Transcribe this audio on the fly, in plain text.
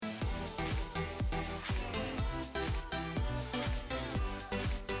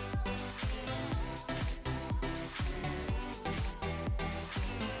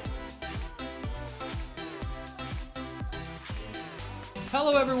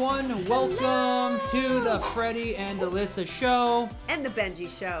Hello, everyone. Welcome to the Freddie and Alyssa Show. And the Benji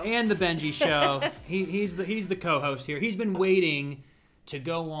Show. He's the co-host here. He's been waiting to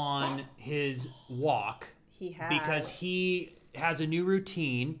go on his walk. He has. Because he has a new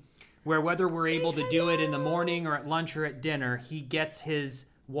routine where whether we're able to do it in the morning or at lunch or at dinner, he gets his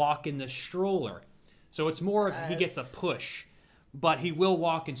walk in the stroller. So it's more of he gets a push. But he will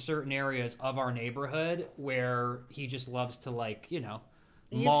walk in certain areas of our neighborhood where he just loves to,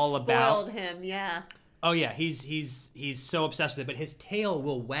 maul about. You've spoiled him, yeah. Oh yeah, he's so obsessed with it. But his tail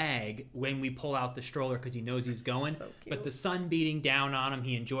will wag when we pull out the stroller because he knows he's going. So cute. But the sun beating down on him,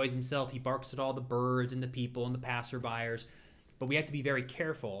 he enjoys himself. He barks at all the birds and the people and the passerbyers. But we have to be very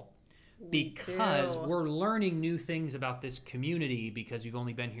careful because we're learning new things about this community because we've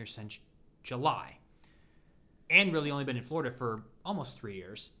only been here since July. And really only been in Florida for almost 3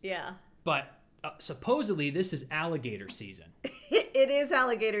 years. Yeah. But supposedly this is alligator season. It is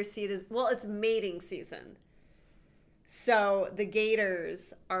alligator season. Well, it's mating season. So the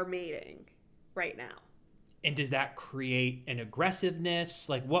gators are mating right now. And does that create an aggressiveness?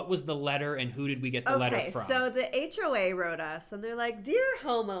 Like, what was the letter and who did we get the letter from? Okay, so the HOA wrote us and they're like, "Dear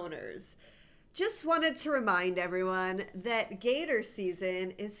homeowners, just wanted to remind everyone that gator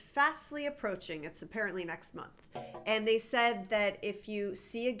season is fastly approaching. It's apparently next month. And they said that if you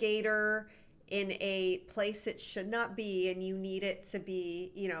see a gator in a place it should not be and you need it to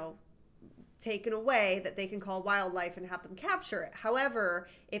be, taken away, that they can call wildlife and have them capture it. However,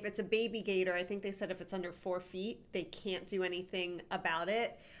 if it's a baby gator, I think they said if it's under 4 feet, they can't do anything about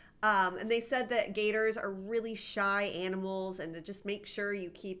it. And they said that gators are really shy animals and to just make sure you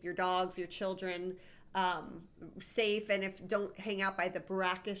keep your dogs, your children safe, and don't hang out by the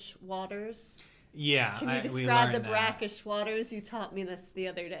brackish waters. Yeah. Can you describe the brackish waters? You taught me this the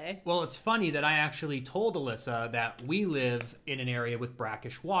other day. Well, it's funny that I actually told Alyssa that we live in an area with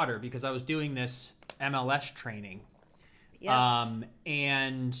brackish water because I was doing this MLS training. Yeah.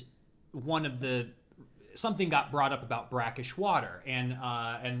 And something got brought up about brackish water.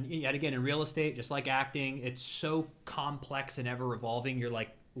 And yet again, in real estate, just like acting, it's so complex and ever evolving. You're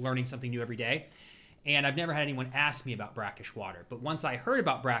like learning something new every day. And I've never had anyone ask me about brackish water. But once I heard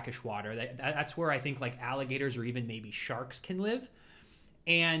about brackish water, that's where I think like alligators or even maybe sharks can live.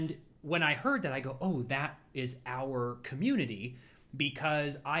 And when I heard that, I go, oh, that is our community,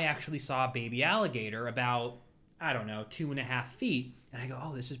 because I actually saw a baby alligator about, 2.5 feet. And I go,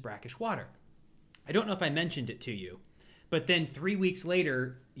 oh, this is brackish water. I don't know if I mentioned it to you, but then 3 weeks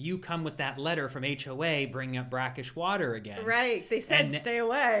later, you come with that letter from HOA bringing up brackish water again. Right. They said stay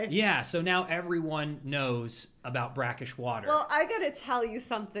away. Yeah. So now everyone knows about brackish water. Well, I got to tell you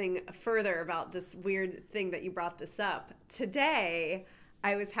something further about this weird thing that you brought this up. Today,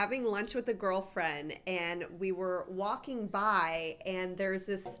 I was having lunch with a girlfriend and we were walking by and there's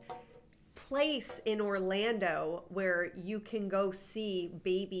this place in Orlando where you can go see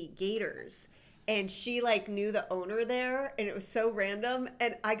baby gators. And she knew the owner there, and it was so random.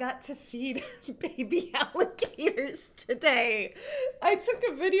 And I got to feed baby alligators today. I took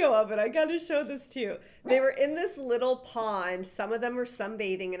a video of it. I got to show this to you. They were in this little pond. Some of them were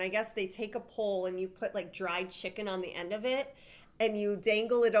sunbathing, and I guess they take a pole and you put dried chicken on the end of it, and you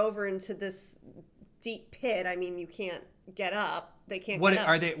dangle it over into this deep pit. I mean, you can't get up. They can't. What get up.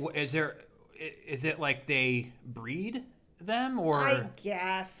 are they? Is it like they breed them, or I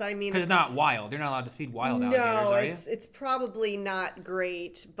guess because it's not wild, they're not allowed to feed wild alligators, it's probably not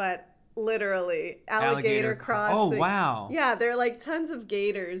great, but literally alligator crossing. Oh wow. Yeah, there are tons of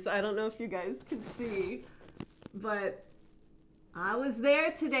gators. I don't know if you guys can see, but I was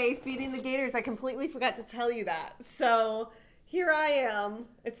there today feeding the gators. I completely forgot to tell you that. So here I am.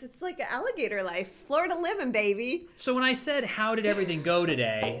 It's like alligator life, Florida living, baby. So when I said how did everything go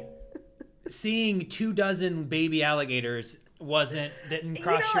today, seeing 24 baby alligators didn't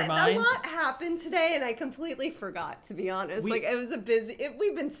cross your mind? A lot happened today, and I completely forgot, to be honest. It was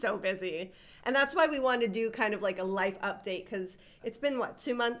we've been so busy. And that's why we wanted to do kind of a life update, because it's been,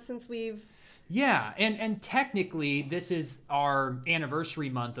 2 months since we've... Yeah, and technically, this is our anniversary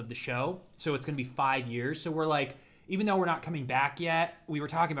month of the show, so it's going to be 5 years. So we're even though we're not coming back yet, we were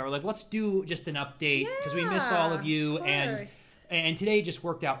talking about, let's do just an update, because we miss all of you, and today just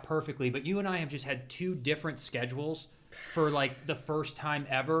worked out perfectly. But you and I have just had 2 different schedules for the first time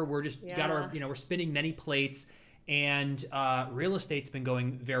ever. We're just got our, we're spinning many plates, and real estate's been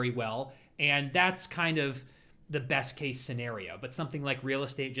going very well. And that's kind of, the best case scenario. But something like real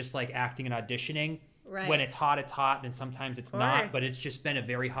estate, just like acting and auditioning, Right. when it's hot, then sometimes it's not. course. But it's just been a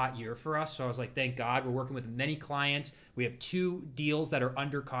very hot year for us. So I was like, thank God. We're working with many clients. We have 2 deals that are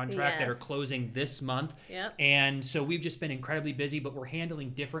under contract that are Yes. closing this month. Yep. And so we've just been incredibly busy, but we're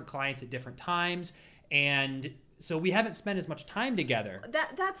handling different clients at different times. And so we haven't spent as much time together.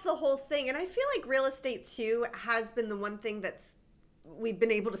 That's the whole thing. And I feel like real estate too has been the one thing that's we've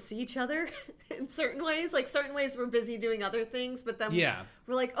been able to see each other in certain ways. Like certain ways we're busy doing other things, but then Yeah.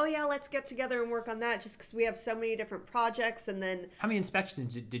 we're like, oh yeah, let's get together and work on that just because we have so many different projects. And then How many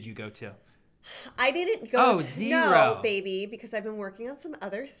inspections did you go to? I didn't go Oh, to, 0. No, baby, because I've been working on some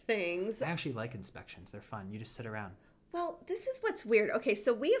other things. I actually like inspections. They're fun. You just sit around. Well, this is what's weird. Okay,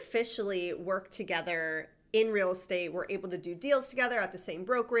 so we officially work together in real estate. We're able to do deals together at the same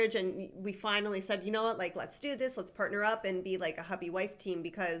brokerage, and we finally said, you know what, like, let's do this. Let's partner up and be like a hubby-wife team,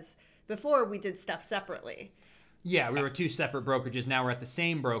 because before we did stuff separately. Yeah, we were 2 separate brokerages. Now we're at the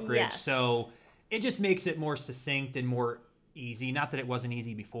same brokerage. Yes. So it just makes it more succinct and more easy. Not that it wasn't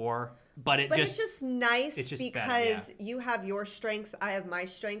easy before, but But it's just nice it's just because better, you have your strengths, I have my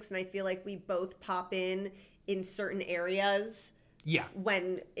strengths, and I feel like we both pop in certain areas yeah.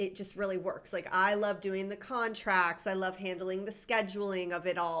 when it just really works. Like I love doing the contracts. I love handling the scheduling of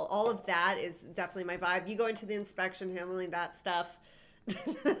it all. All of that is definitely my vibe. You go into the inspection, handling that stuff.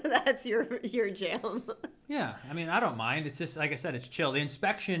 That's your jam. Yeah, I mean, I don't mind. It's just, like I said, it's chill. The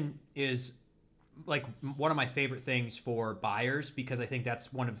inspection is like one of my favorite things for buyers, because I think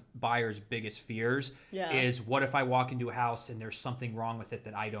that's one of buyers' biggest fears is, what if I walk into a house and there's something wrong with it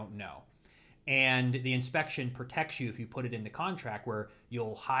that I don't know? And the inspection protects you if you put it in the contract, where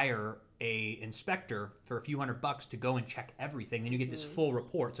you'll hire a inspector for a few $100 to go and check everything. Then you get this full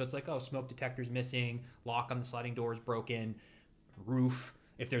report. So it's like, oh, smoke detector's missing, lock on the sliding door is broken, roof.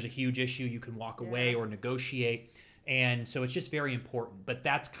 If there's a huge issue, you can walk away or negotiate. And so it's just very important. But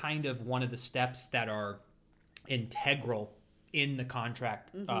that's kind of one of the steps that are integral in the contract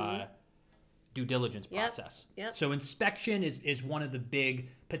due diligence process. Yep. So inspection is one of the big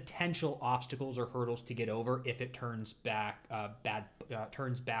potential obstacles or hurdles to get over if it turns back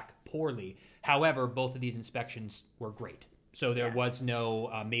poorly. However, both of these inspections were great. So there was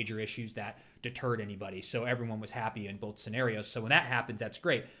no major issues that deterred anybody. So everyone was happy in both scenarios. So when that happens, that's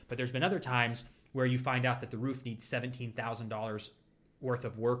great. But there's been other times where you find out that the roof needs $17,000 worth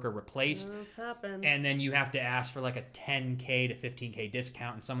of work or replaced. That's happened. And then you have to ask for like a $10K to $15K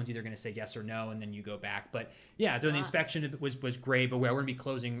discount, and someone's either going to say yes or no, and then you go back. But yeah, during the inspection, it was great. But we're going to be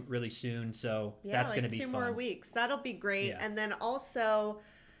closing really soon, so that's like going to be 2 fun. more weeks. That'll be great. Yeah. And then also,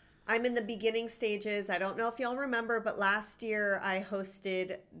 I'm in the beginning stages. I don't know if y'all remember, but last year I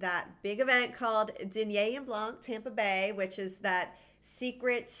hosted that big event called Denier and Blanc Tampa Bay, which is that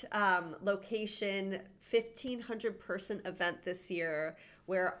secret location 1,500 person event this year,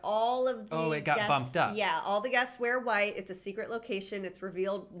 where all of the it got guests, bumped up. Yeah, all the guests wear white. It's a secret location. It's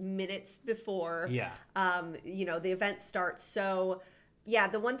revealed minutes before. Yeah. The event starts. So yeah,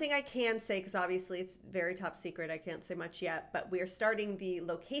 the one thing I can say, because obviously it's very top secret, I can't say much yet, but we are starting the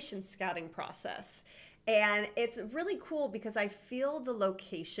location scouting process. And it's really cool because I feel the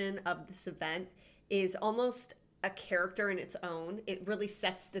location of this event is almost a character in its own. It really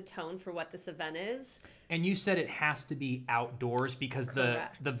sets the tone for what this event is. And you said it has to be outdoors because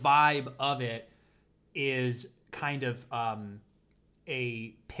Correct. the vibe of it is kind of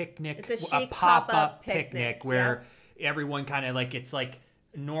a picnic, It's a chic pop-up pop-up picnic picnic, where everyone kind of like, it's like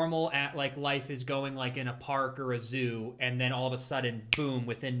normal at like life is going like in a park or a zoo, and then all of a sudden, boom,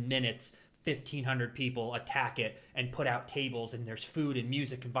 within minutes, 1,500 people attack it and put out tables, and there's food and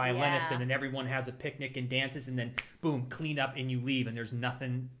music and violinist, Yeah. and then everyone has a picnic and dances, and then boom, clean up and you leave, and there's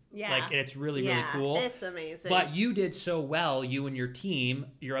nothing. Yeah. Like, it's really cool. It's amazing. But you did so well, you and your team,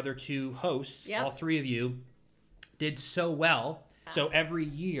 your other 2 hosts, all 3 of you did so well. So every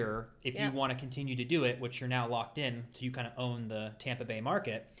year, if you want to continue to do it, which you're now locked in, so you kind of own the Tampa Bay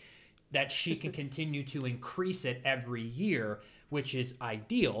market, that she can continue to increase it every year, which is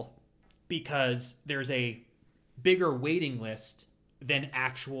ideal because there's a bigger waiting list than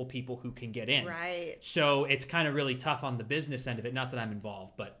actual people who can get in. Right. So it's kind of really tough on the business end of it. Not that I'm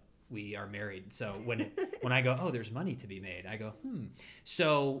involved, but we are married. So when I go, oh, there's money to be made, I go,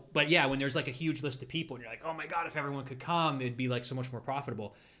 So, but yeah, when there's like a huge list of people and you're like, oh my God, if everyone could come, it'd be like so much more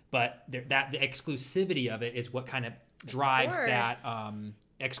profitable. But the exclusivity of it is what kind of drives that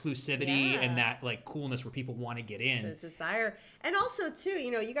exclusivity and that like coolness where people want to get in. The desire. And also too,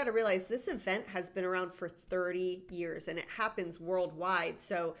 you got to realize this event has been around for 30 years and it happens worldwide.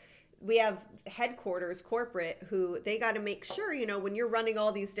 So we have headquarters corporate who they got to make sure, when you're running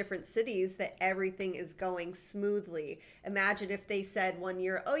all these different cities, that everything is going smoothly. Imagine if they said one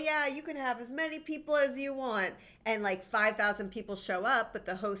year, oh yeah, you can have as many people as you want, and like 5,000 people show up, but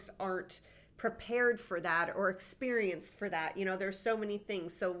the hosts aren't prepared for that or experienced for that. There's so many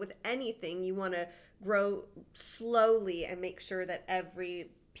things. So with anything, you want to grow slowly and make sure that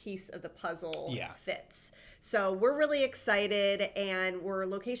every piece of the puzzle fits. So we're really excited, and we're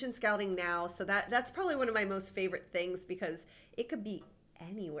location scouting now. So that's probably one of my most favorite things, because it could be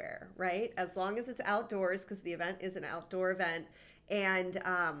anywhere, right? As long as it's outdoors, because the event is an outdoor event. And,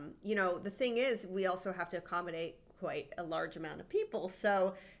 the thing is, we also have to accommodate quite a large amount of people.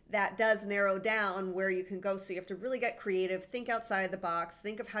 So that does narrow down where you can go. So you have to really get creative, think outside the box,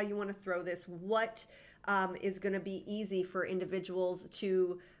 think of how you want to throw this, what is going to be easy for individuals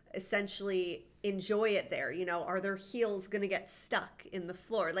to essentially enjoy it there. Are their heels going to get stuck in the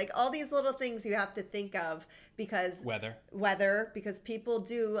floor? Like all these little things you have to think of, because weather, because people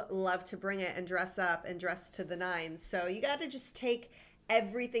do love to bring it and dress up and dress to the nines. So you got to just take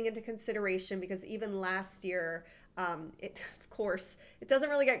everything into consideration, because even last year, of course, it doesn't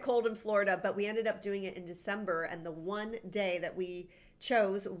really get cold in Florida, but we ended up doing it in December, and the one day that we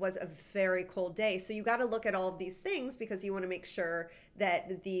chose was a very cold day. So you got to look at all of these things, because you want to make sure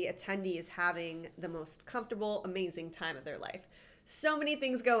that the attendee is having the most comfortable, amazing time of their life. So many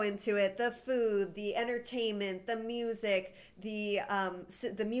things go into it: the food, the entertainment, the music, the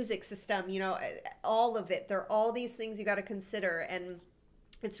music system, all of it. There are all these things you got to consider. And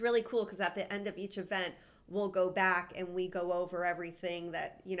it's really cool, because at the end of each event, we'll go back and we go over everything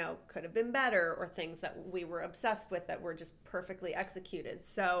that, could have been better, or things that we were obsessed with that were just perfectly executed.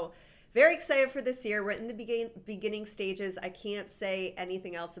 So very excited for this year. We're in the beginning stages. I can't say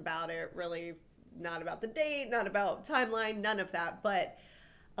anything else about it, really, not about the date, not about timeline, none of that. But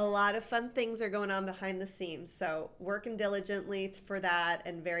a lot of fun things are going on behind the scenes. So working diligently for that,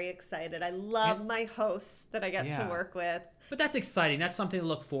 and very excited. I love my hosts that I get to work with. But that's exciting. That's something to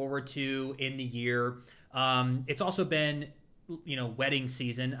look forward to in the year. It's also been, wedding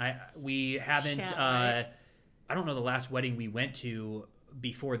season. We haven't, I don't know the last wedding we went to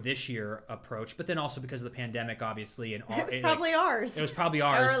before this year approached, but then also because of the pandemic, obviously. And it was probably ours. It was probably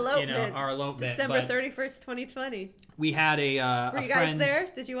ours. Our elopement. December 31st, 2020. We had Were you guys there?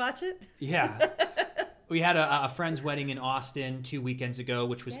 Did you watch it? Yeah. We had a friend's wedding in Austin 2 weekends ago,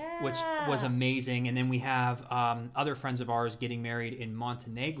 which was amazing. And then we have other friends of ours getting married in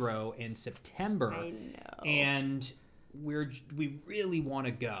Montenegro in September. I know. And we really want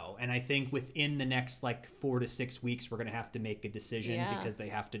to go. And I think within the next 4 to 6 weeks, we're going to have to make a decision, because they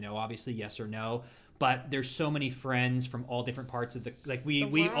have to know, obviously, yes or no. But there's so many friends from all different parts of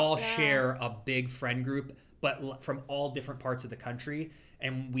we all share a big friend group, but from all different parts of the country.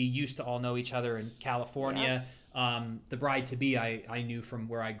 And we used to all know each other in California. The bride-to-be I knew from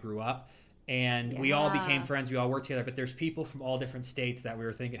where I grew up. And we all became friends. We all worked together. But there's people from all different states that we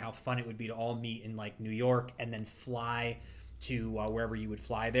were thinking how fun it would be to all meet in New York, and then fly to wherever you would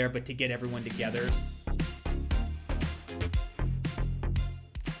fly there. But to get everyone together.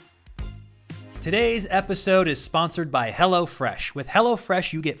 Today's episode is sponsored by HelloFresh. With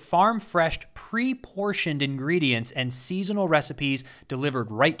HelloFresh, you get farm-fresh, pre-portioned ingredients and seasonal recipes delivered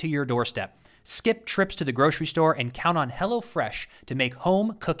right to your doorstep. Skip trips to the grocery store and count on HelloFresh to make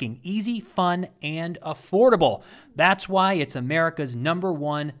home cooking easy, fun, and affordable. That's why it's America's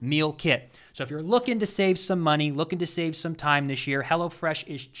 #1 meal kit. So if you're looking to save some money, looking to save some time this year, HelloFresh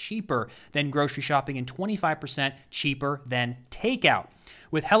is cheaper than grocery shopping and 25% cheaper than takeout.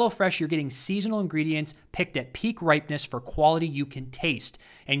 With HelloFresh, you're getting seasonal ingredients picked at peak ripeness for quality you can taste.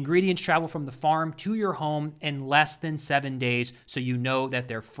 Ingredients travel from the farm to your home in less than 7 days, so you know that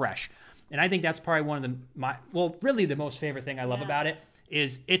they're fresh. And I think that's probably one of really the most favorite thing I love about it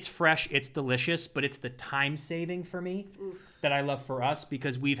is it's fresh, it's delicious, but it's the time saving for me that I love for us,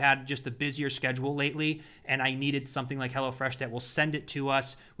 because we've had just a busier schedule lately, and I needed something like HelloFresh that will send it to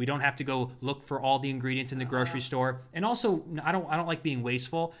us. We don't have to go look for all the ingredients in the grocery store. And also, I don't like being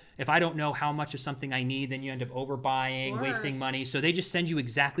wasteful. If I don't know how much of something I need, then you end up overbuying, wasting money. So they just send you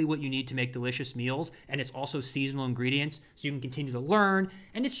exactly what you need to make delicious meals, and it's also seasonal ingredients, so you can continue to learn.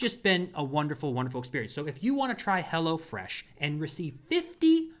 And it's just been a wonderful, wonderful experience. So if you want to try HelloFresh and receive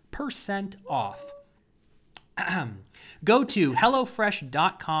 50% off, go to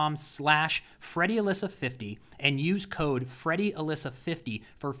HelloFresh.com/FreddieAlyssa50 and use code FreddieAlyssa50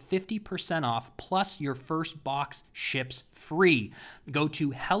 for 50% off, plus your first box ships free. Go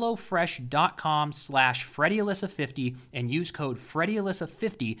to HelloFresh.com/FreddieAlyssa50 and use code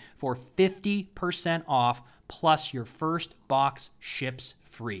FreddieAlyssa50 for 50% off, plus your first box ships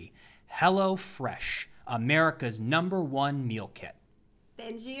free. HelloFresh, America's #1 meal kit.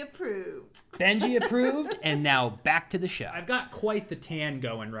 Benji approved. Benji approved, and now back to the show. I've got quite the tan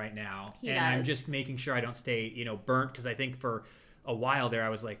going right now, I'm just making sure I don't stay, burnt, because I think for a while there I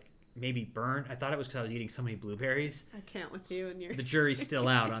was like, maybe burnt. I thought it was because I was eating so many blueberries. I can't with you and your... The jury's still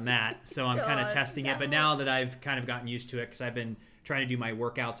out on that, so I'm kind of testing it. But now that I've kind of gotten used to it, because I've been trying to do my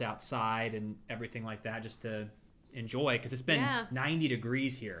workouts outside and everything like that just to enjoy, because it's been 90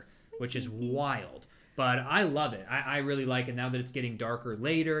 degrees here, which is wild. But I love it. I really like it now that it's getting darker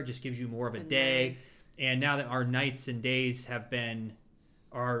later. It just gives you more of a day. Nice. And now that our nights and days have been,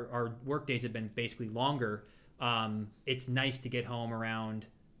 our work days have been basically longer, it's nice to get home around,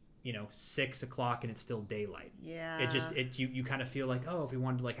 6 o'clock and it's still daylight. Yeah. You kind of feel like, oh, if we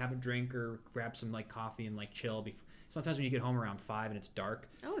wanted to like have a drink or grab some like coffee and like chill before. Sometimes when you get home around 5 and it's dark,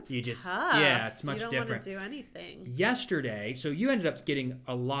 it's tough. Yeah, it's much different. You don't want to do anything. Yesterday, so you ended up getting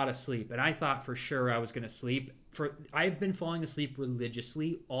a lot of sleep, and I thought for sure I was going to sleep. I've been falling asleep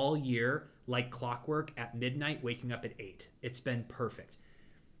religiously all year, like clockwork, at midnight, waking up at 8. It's been perfect.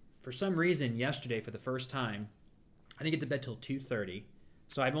 For some reason, yesterday, for the first time, I didn't get to bed till 2:30.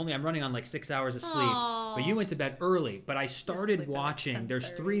 So I'm running on like 6 hours of sleep. Aww. But you went to bed early. But I started watching. There's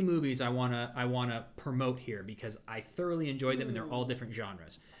 3 movies I wanna promote here because I thoroughly enjoyed them and they're all different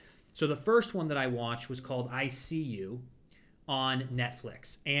genres. So the first one that I watched was called I See You on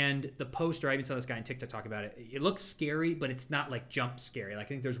Netflix. And the poster, I even saw this guy on TikTok talk about it. It looks scary, but it's not like jump scary. Like I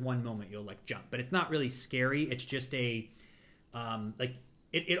think there's one moment you'll like jump, but it's not really scary. It's just it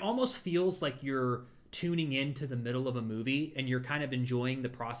almost feels like you're tuning into the middle of a movie and you're kind of enjoying the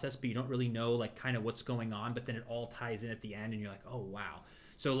process, but you don't really know like kind of what's going on, but then it all ties in at the end and you're like, oh wow.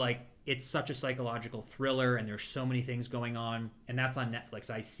 So like it's such a psychological thriller and there's so many things going on, and that's on Netflix.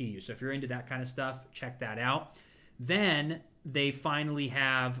 I See You. So if you're into that kind of stuff, check that out. Then they finally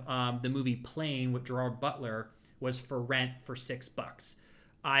have the movie Plane with Gerard Butler was for rent for $6.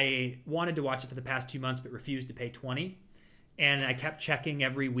 I wanted to watch it for the past 2 months but refused to pay $20. And I kept checking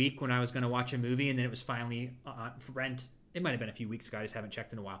every week when I was going to watch a movie, and then it was finally for rent. It might have been a few weeks ago. I just haven't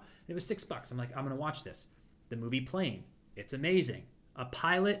checked in a while. And it was $6. I'm like, I'm going to watch this. The movie Plane. It's amazing. A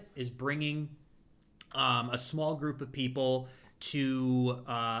pilot is bringing a small group of people to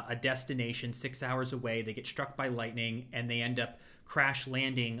a destination 6 hours away. They get struck by lightning, and they end up crash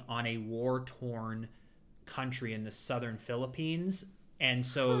landing on a war-torn country in the southern Philippines. And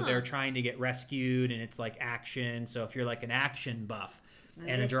so they're trying to get rescued, and it's like action. So if you're like an action buff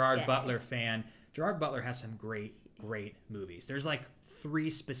and a Gerard Butler fan, Gerard Butler has some great movies. There's like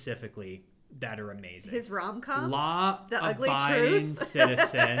 3 specifically that are amazing. His rom-coms? The Ugly Truth.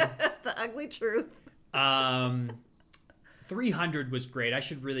 Citizen. The Ugly Truth. 300 was great. I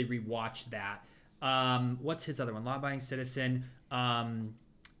should really rewatch that. What's his other one? Law-Abiding Citizen.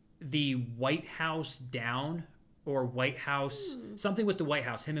 The White House Down. Or White House, something with the White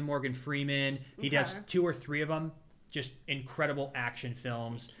House, him and Morgan Freeman. He does 2 or 3 of them, just incredible action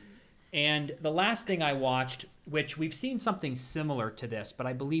films. And the last thing I watched, which we've seen something similar to this, but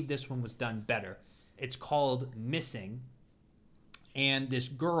I believe this one was done better. It's called Missing. And this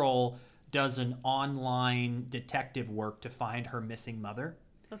girl does an online detective work to find her missing mother.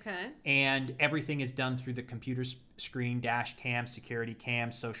 Okay. And everything is done through the computer screen, dash cam, security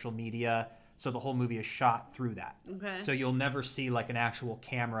cam, social media. So the whole movie is shot through that. Okay. So you'll never see like an actual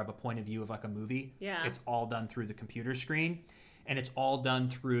camera of a point of view of like a movie. Yeah. It's all done through the computer screen, and it's all done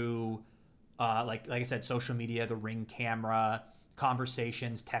through, like I said, social media, the Ring camera,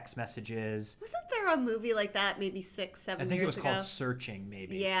 conversations, text messages. Wasn't there a movie like that maybe 6-7 years ago? I think it was called Searching,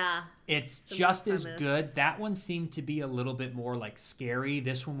 maybe. Yeah. It's just as good. That one seemed to be a little bit more like scary.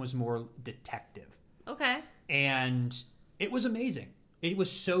 This one was more detective. Okay. And it was amazing. It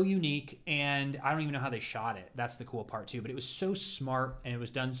was so unique, and I don't even know how they shot it. That's the cool part, too. But it was so smart, and it was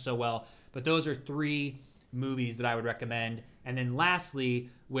done so well. But those are 3 movies that I would recommend. And then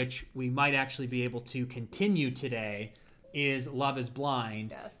lastly, which we might actually be able to continue today, is Love is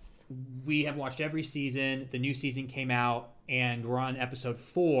Blind. Yes. We have watched every season. The new season came out, and we're on episode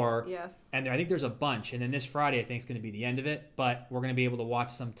 4. Yes. And I think there's a bunch. And then this Friday, I think, is going to be the end of it. But we're going to be able to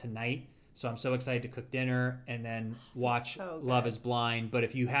watch some tonight. So I'm so excited to cook dinner and then watch Love is Blind. But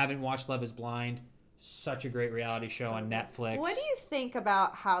if you haven't watched Love is Blind, such a great reality show on Netflix. What do you think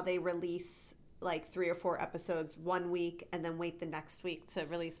about how they release like 3 or 4 episodes one week and then wait the next week to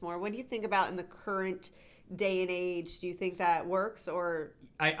release more? What do you think about in the current day and age? Do you think that works? Or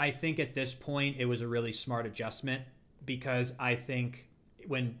I think at this point it was a really smart adjustment, because I think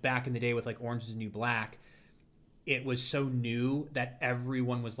when back in the day with like Orange is the New Black, it was so new that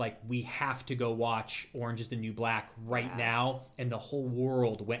everyone was like, we have to go watch Orange is the New Black right now. And the whole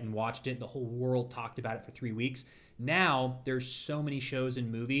world went and watched it. The whole world talked about it for 3 weeks. Now there's so many shows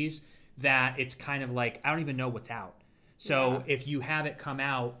and movies that it's kind of like, I don't even know what's out. So if you have it come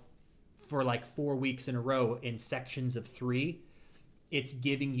out for like 4 weeks in a row in sections of 3, it's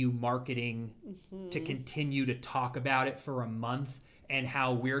giving you marketing to continue to talk about it for a month. And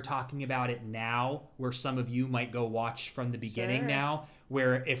how we're talking about it now, where some of you might go watch from the beginning now,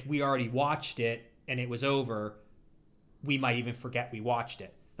 where if we already watched it and it was over, we might even forget we watched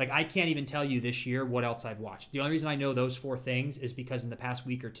it. Like, I can't even tell you this year what else I've watched. The only reason I know those 4 things is because in the past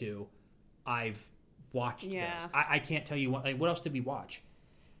week or 2, I've watched those. I can't tell you what else did we watch?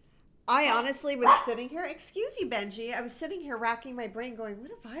 I honestly was sitting here, excuse you, Benji. I was sitting here racking my brain going,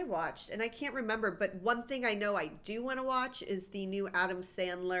 what have I watched? And I can't remember. But one thing I know I do want to watch is the new Adam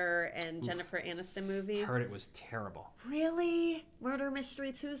Sandler and Jennifer Aniston movie. I heard it was terrible. Really? Murder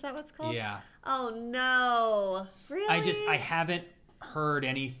Mystery 2, is that what it's called? Yeah. Oh, no. Really? I haven't heard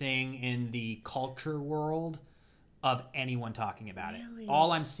anything in the culture world of anyone talking about it.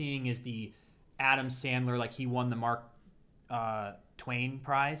 All I'm seeing is the Adam Sandler, like he won the Mark Twain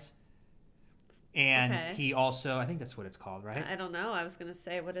Prize. And he also, I think that's what it's called, right? I don't know. I was going to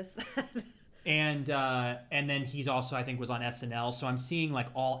say, what is that? And then he's also, I think, was on SNL. So I'm seeing like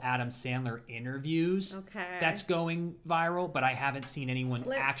all Adam Sandler interviews. That's going viral, but I haven't seen anyone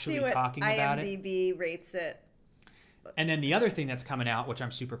actually talking about it. IMDb rates it. And then the other thing that's coming out, which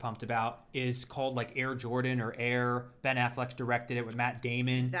I'm super pumped about, is called like Air Jordan or Air. Ben Affleck directed it with Matt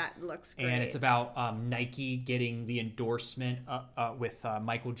Damon. That looks great. And it's about Nike getting the endorsement with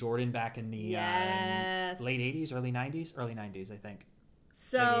Michael Jordan back in the late 80s, early 90s? Early 90s, I think.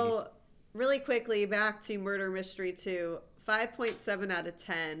 So, really quickly, back to Murder Mystery 2. 5.7 out of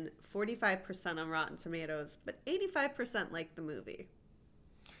 10, 45% on Rotten Tomatoes, but 85% like the movie.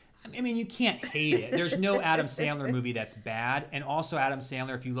 I mean, you can't hate it. There's no Adam Sandler movie that's bad. And also Adam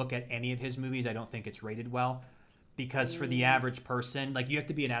Sandler, if you look at any of his movies, I don't think it's rated well. Because for the average person, like, you have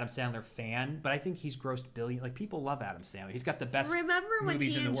to be an Adam Sandler fan. But I think he's grossed billion. Like, people love Adam Sandler. He's got the best movies in the world. Remember when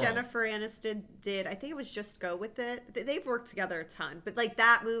he and Jennifer Aniston did, I think it was Just Go With It? They've worked together a ton. But, like,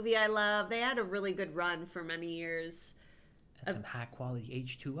 that movie I love. They had a really good run for many years. That's some high-quality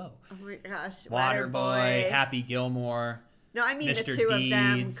H2O. Oh, my gosh. Waterboy, Happy Gilmore. No, I mean Mr. the two of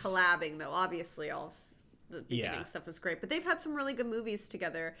them Deeds. collabing, though. Obviously, all of the beginning stuff was great. But they've had some really good movies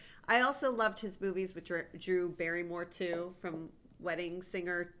together. I also loved his movies with Drew Barrymore, too, from Wedding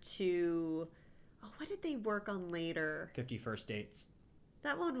Singer to... Oh, what did they work on later? 50 First Dates.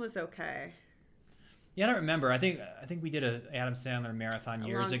 That one was okay. Yeah, I don't remember. I think we did a Adam Sandler marathon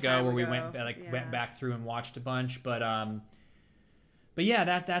years ago where we went back through and watched a bunch. But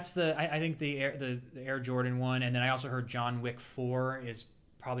yeah, that's I think the Air Jordan one, and then I also heard John Wick 4 is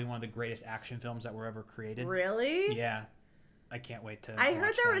probably one of the greatest action films that were ever created. Really? Yeah, I can't wait to. I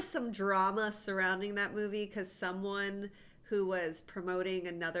heard there was some drama surrounding that movie because someone who was promoting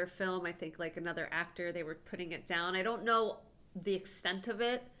another film, I think like another actor, they were putting it down. I don't know the extent of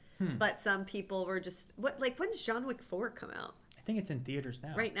it, but some people were just when's John Wick 4 come out? I think it's in theaters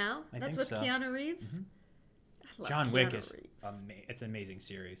now. Right now? That's with Keanu Reeves? Mm-hmm. John Wick is it's an amazing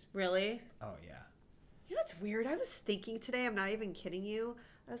series. Really? Oh, yeah. You know what's weird? I was thinking today, I'm not even kidding you.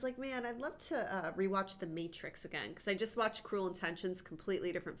 I was like, man, I'd love to rewatch The Matrix again because I just watched Cruel Intentions,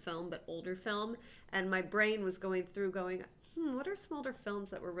 completely different film, but older film. And my brain was going through going, what are some older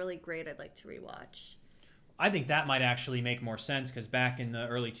films that were really great I'd like to rewatch? I think that might actually make more sense because back in the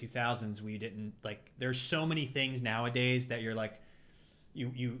early 2000s, we didn't, like, there's so many things nowadays that you're like,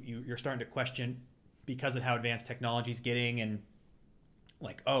 you're starting to question because of how advanced technology is getting, and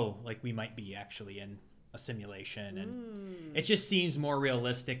like, we might be actually in a simulation, and it just seems more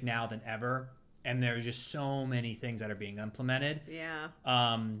realistic now than ever. And there's just so many things that are being implemented.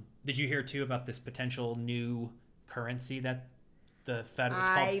 Yeah. Did you hear too about this potential new currency that the Fed? It's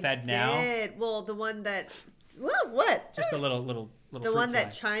called Fed Now. I did. Well, the one that what? Just a little. The one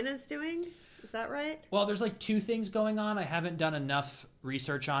that China's doing. Is that right? Well, there's like 2 things going on. I haven't done enough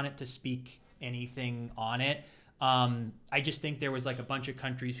research on it to speak anything on it. I just think there was like a bunch of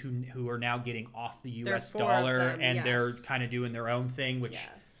countries who are now getting off the U.S. dollar, and they're kind of doing their own thing, which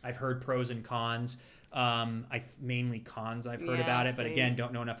I've heard pros and cons. Mainly cons I've heard about it, but again,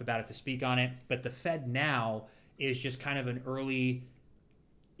 don't know enough about it to speak on it. But the Fed Now is just kind of an early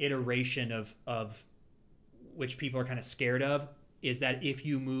iteration of which people are kind of scared of, is that if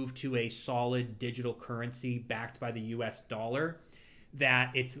you move to a solid digital currency backed by the U.S. dollar,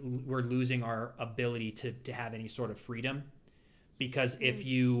 that we're losing our ability to have any sort of freedom. Because if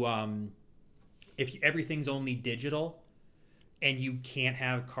you if everything's only digital and you can't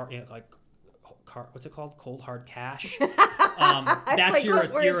have what's it called? Cold hard cash. That's like,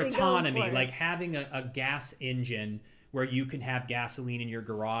 your autonomy. Like having a gas engine where you can have gasoline in your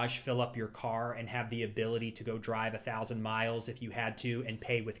garage, fill up your car, and have the ability to go drive 1,000 miles if you had to and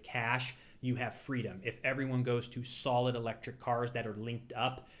pay with cash. You have freedom. If everyone goes to solid electric cars that are linked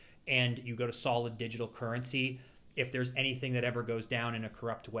up and you go to solid digital currency, if there's anything that ever goes down in a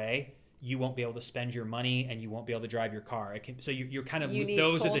corrupt way, you won't be able to spend your money and you won't be able to drive your car. So you're kind of,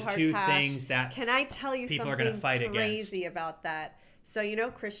 those are the two things that Can I tell you people something are going to fight crazy against. about that? So you know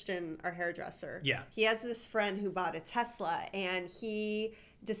Christian, our hairdresser? Yeah. He has this friend who bought a Tesla, and he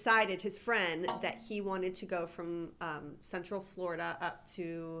decided, his friend, that he wanted to go from Central Florida up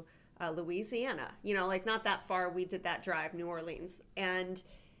to Louisiana. You know, like not that far. We did that drive, New Orleans. And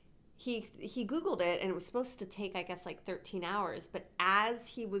he Googled it, and it was supposed to take, I guess, like 13 hours. But as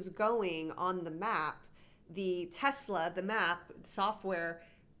he was going on the map, the Tesla, the map software,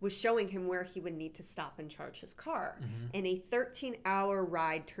 was showing him where he would need to stop and charge his car. Mm-hmm. And a 13-hour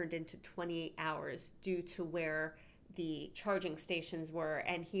ride turned into 28 hours due to where the charging stations were.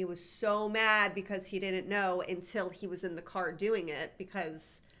 And he was so mad because he didn't know until he was in the car doing it,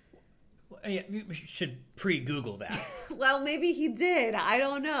 because... Yeah, we should pre-Google that. Well, maybe he did. I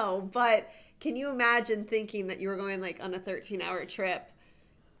don't know. But can you imagine thinking that you were going like on a 13-hour trip?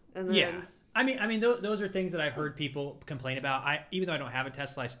 And then... Yeah. I mean, those are things that I've heard people complain about. Even though I don't have a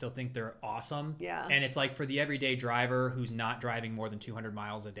Tesla, I still think they're awesome. Yeah. And it's like for the everyday driver who's not driving more than 200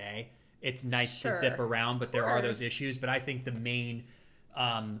 miles a day, it's nice to zip around, but there are those issues. But I think the main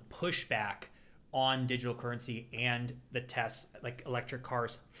pushback on digital currency and the like electric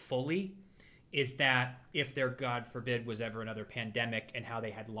cars fully, is that if there, God forbid, was ever another pandemic and how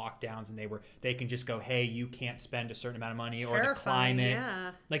they had lockdowns and they can just go, hey, you can't spend a certain amount of money, or the climate.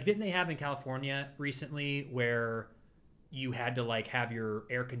 Yeah. Like, didn't they have in California recently where you had to like have your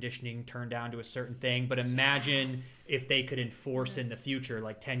air conditioning turned down to a certain thing? But imagine if they could enforce in the future,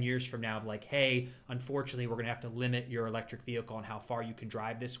 like 10 years from now, of like, hey, unfortunately, we're going to have to limit your electric vehicle and how far you can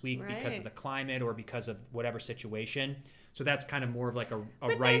drive this week because of the climate or because of whatever situation. So that's kind of more of like a right side talking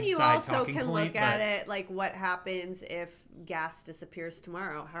point. But then you also can look at it like, what happens if gas disappears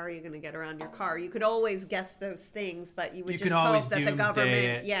tomorrow? How are you going to get around your car? You could always guess those things, but you would just hope that the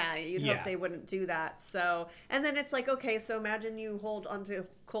government, you'd hope they wouldn't do that. So, and then it's like, okay, so imagine you hold onto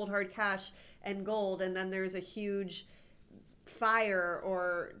cold hard cash and gold, and then there's a huge fire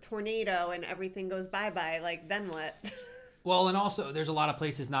or tornado and everything goes bye-bye. Like, then what? Well, and also there's a lot of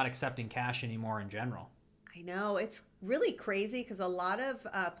places not accepting cash anymore in general. I know. It's really crazy because a lot of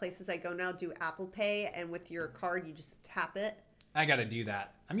places I go now do Apple Pay, and with your card, you just tap it. I got to do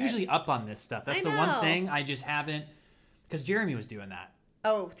that. I'm usually up on this stuff. That's the one thing I just haven't, because Jeremy was doing that.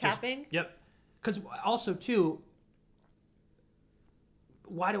 Oh, tapping? Yep. Because also, too,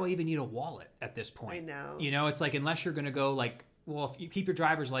 why do I even need a wallet at this point? I know. You know, it's like, unless you're going to go like, well, if you keep your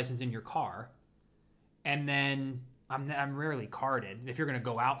driver's license in your car, and then I'm rarely carded. If you're going to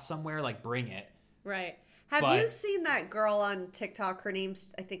go out somewhere, like, bring it. Right. Have you seen that girl on TikTok? Her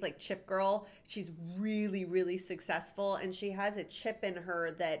name's, I think, like Chip Girl. She's really, really successful, and she has a chip in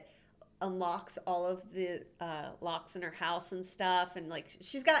her that unlocks all of the locks in her house and stuff. And like,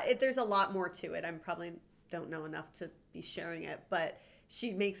 she's got it. There's a lot more to it. I probably don't know enough to be sharing it, but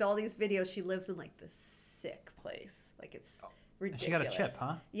she makes all these videos. She lives in like this sick place. Like, it's ridiculous. And she got a chip,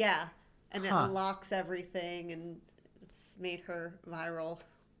 huh? Yeah, and it unlocks everything, and it's made her viral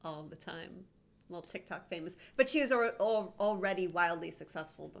all the time. Well, TikTok famous, but she was already wildly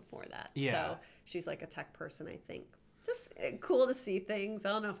successful before that. Yeah. So she's like a tech person, I think. Just cool to see things. I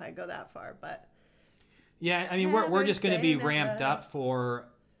don't know if I go that far, but yeah, I mean, we're just going to be ramped up for,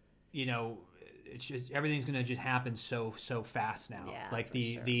 you know, it's just everything's going to just happen so fast now. Yeah, like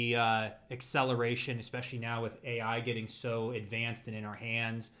the acceleration, especially now with AI getting so advanced and in our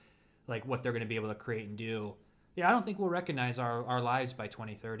hands, like what they're going to be able to create and do. Yeah, I don't think we'll recognize our lives by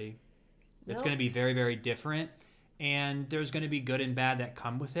 2030. It's going to be very, very different, and there's going to be good and bad that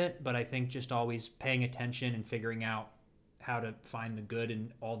come with it, but I think just always paying attention and figuring out how to find the good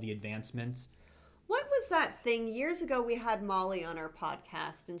in all the advancements. What was that thing? Years ago, we had Molly on our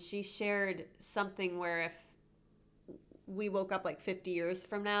podcast, and she shared something where if we woke up like 50 years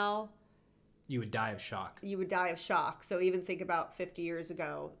from now... You would die of shock. You would die of shock. So even think about 50 years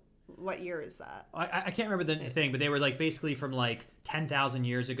ago. What year is that? I can't remember the thing, but they were like basically from like 10,000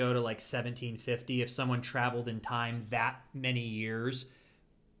 years ago to like 1750. If someone traveled in time that many years,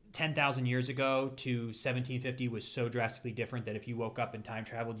 10,000 years ago to 1750 was so drastically different that if you woke up and time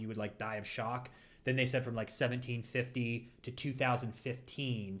traveled, you would like die of shock. Then they said from like 1750 to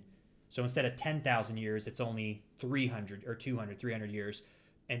 2015, So instead of 10,000 years, it's only 300 or 200, 300 years,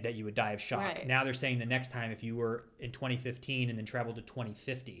 and that you would die of shock. Right. Now they're saying the next time, if you were in 2015 and then traveled to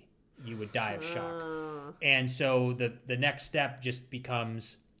 2050, you would die of shock. And so the next step just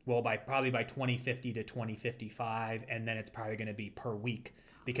becomes, well, probably by 2050 to 2055, and then it's probably going to be per week,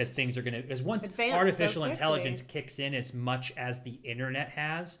 because things are going to, because once artificial intelligence kicks in as much as the internet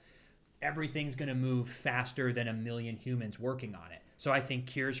has, everything's going to move faster than a million humans working on it. So I think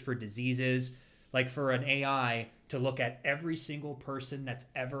cures for diseases, like for an AI to look at every single person that's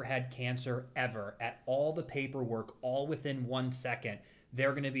ever had cancer ever, at all the paperwork, all within 1 second,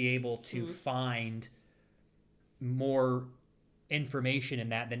 they're going to be able to find more information in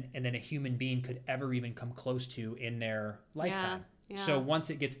that than a human being could ever even come close to in their lifetime. Yeah. So once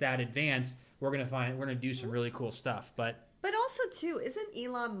it gets that advanced, we're going to do some really cool stuff. But also too, isn't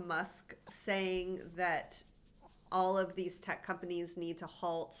Elon Musk saying that all of these tech companies need to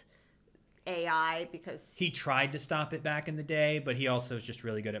halt AI because he tried to stop it back in the day, but he also is just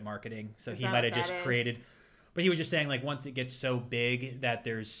really good at marketing. So he might have just created, but he was just saying, like, once it gets so big that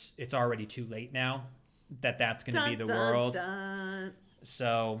it's already too late now, that's going to be the world.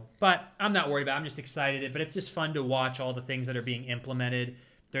 So, but I'm not worried about it. I'm just excited. But it's just fun to watch all the things that are being implemented.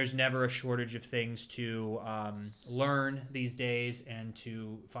 There's never a shortage of things to learn these days and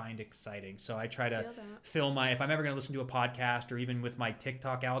to find exciting. So I try to fill if I'm ever going to listen to a podcast, or even with my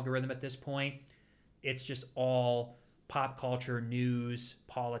TikTok algorithm at this point, it's just all pop culture, news,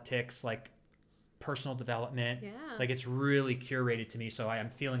 politics, like personal development. Yeah. Like, it's really curated to me. So I am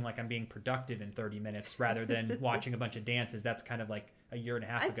feeling like I'm being productive in 30 minutes rather than watching a bunch of dances. That's kind of like a year and a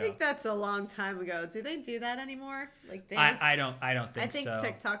half ago. I think that's a long time ago. Do they do that anymore? Like dance? I don't think so. I think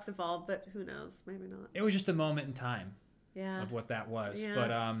TikTok's evolved, but who knows? Maybe not. It was just a moment in time. Yeah. Of what that was.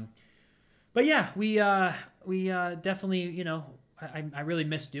 Yeah. But yeah, we definitely, I really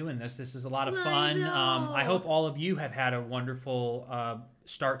miss doing this. This is a lot of fun. I hope all of you have had a wonderful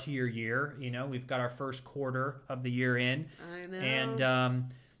start to your year. We've got our first quarter of the year in. I know. And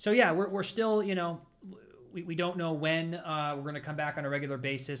so yeah, we're still, we don't know when we're going to come back on a regular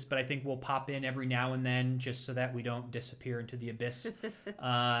basis, but I think we'll pop in every now and then just so that we don't disappear into the abyss.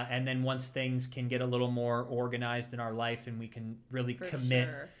 And then once things can get a little more organized in our life and we can really commit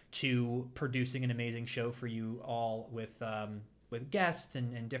to producing an amazing show for you all with guests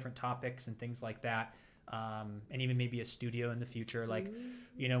and different topics and things like that. And even maybe a studio in the future. Like,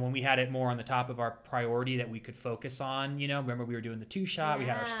 when we had it more on the top of our priority that we could focus on, remember we were doing the 2-shot, we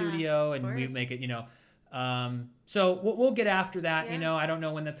had our studio, and we make it, so we'll get after that. I don't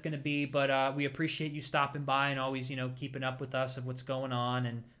know when that's going to be, but we appreciate you stopping by and always, keeping up with us of what's going on,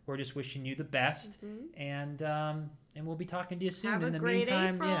 and we're just wishing you the best. And we'll be talking to you soon. Have in the great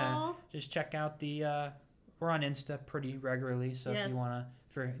meantime, April. just check out we're on Insta pretty regularly, so if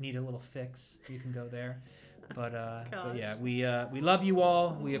you need a little fix, you can go there. But yeah, we love you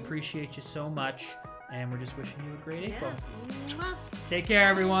all. We appreciate you so much, and we're just wishing you a great April. Mwah. Take care,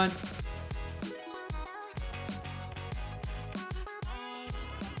 everyone.